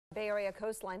Bay Area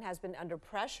coastline has been under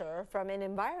pressure from an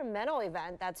environmental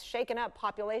event that's shaken up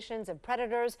populations of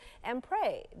predators and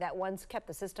prey that once kept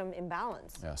the system in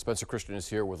balance. Yeah, Spencer Christian is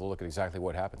here with a look at exactly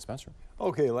what happened. Spencer.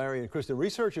 Okay, Larry and Kristen,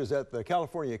 researchers at the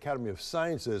California Academy of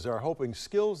Sciences are hoping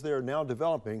skills they're now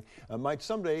developing might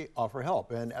someday offer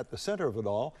help. And at the center of it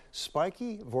all,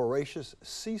 spiky, voracious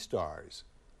sea stars.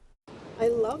 I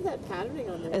love that patterning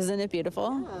on there. Isn't it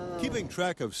beautiful? Yeah. Keeping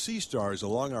track of sea stars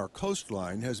along our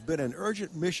coastline has been an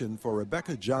urgent mission for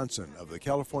Rebecca Johnson of the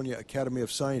California Academy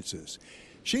of Sciences.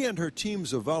 She and her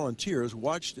teams of volunteers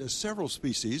watched as several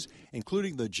species,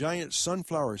 including the giant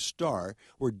sunflower star,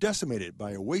 were decimated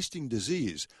by a wasting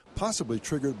disease, possibly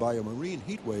triggered by a marine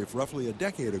heat wave roughly a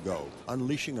decade ago,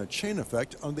 unleashing a chain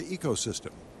effect on the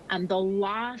ecosystem. The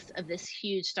loss of this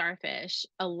huge starfish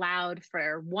allowed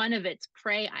for one of its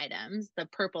prey items, the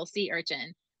purple sea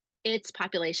urchin, its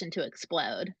population to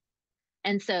explode.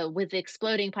 And so with the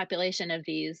exploding population of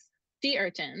these sea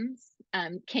urchins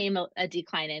came a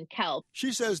decline in kelp.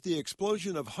 She says the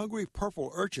explosion of hungry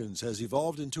purple urchins has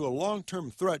evolved into a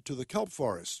long-term threat to the kelp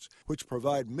forests, which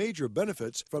provide major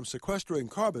benefits from sequestering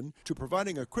carbon to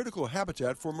providing a critical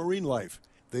habitat for marine life.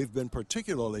 They've been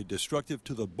particularly destructive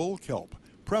to the bull kelp,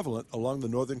 prevalent along the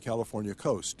Northern California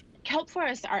coast. Kelp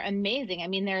forests are amazing. I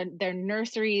mean, they're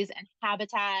nurseries and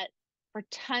habitat for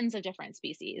tons of different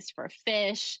species, for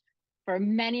fish, for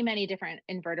many, many different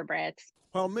invertebrates.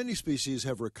 While many species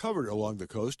have recovered along the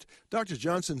coast, Dr.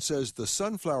 Johnson says the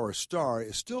sunflower star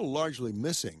is still largely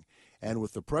missing. And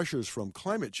with the pressures from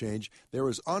climate change, there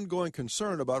is ongoing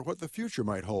concern about what the future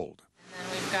might hold. And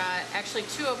then we've got actually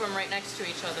two of them right next to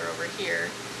each other over here.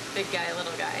 Big guy,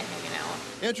 little guy hanging out.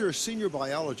 Enter senior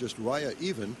biologist Raya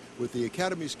Even with the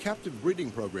Academy's captive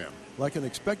breeding program. Like an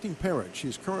expecting parent,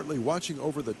 she's currently watching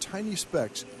over the tiny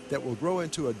specks that will grow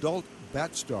into adult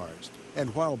bat stars.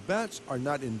 And while bats are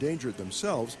not endangered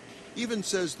themselves, Even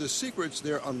says the secrets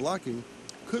they're unlocking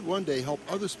could one day help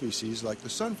other species like the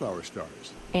sunflower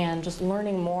stars. And just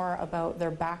learning more about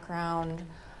their background,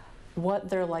 what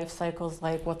their life cycle's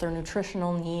like, what their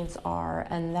nutritional needs are,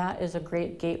 and that is a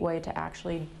great gateway to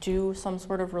actually do some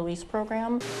sort of release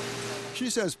program. She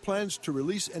says plans to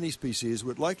release any species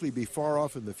would likely be far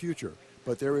off in the future,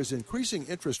 but there is increasing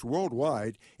interest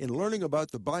worldwide in learning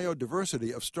about the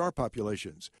biodiversity of star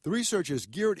populations. The research is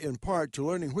geared in part to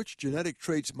learning which genetic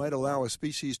traits might allow a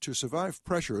species to survive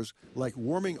pressures like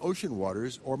warming ocean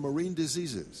waters or marine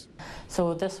diseases.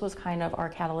 So this was kind of our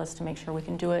catalyst to make sure we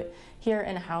can do it here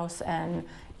in-house and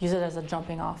use it as a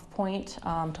jumping off point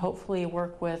to hopefully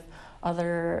work with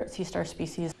other sea star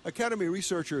species. Academy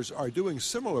researchers are doing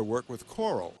similar work with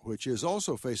coral, which is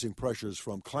also facing pressures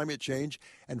from climate change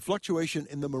and fluctuation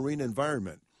in the marine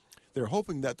environment. They're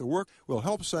hoping that the work will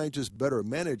help scientists better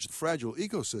manage fragile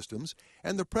ecosystems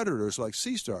and the predators like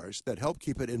sea stars that help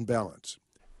keep it in balance.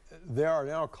 There are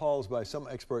now calls by some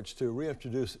experts to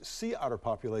reintroduce sea otter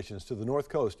populations to the North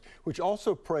Coast, which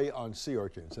also prey on sea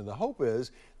urchins. And the hope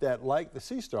is that, like the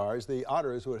sea stars, the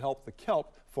otters would help the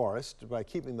kelp forest by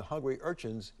keeping the hungry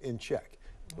urchins in check.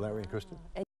 Larry and Kristen.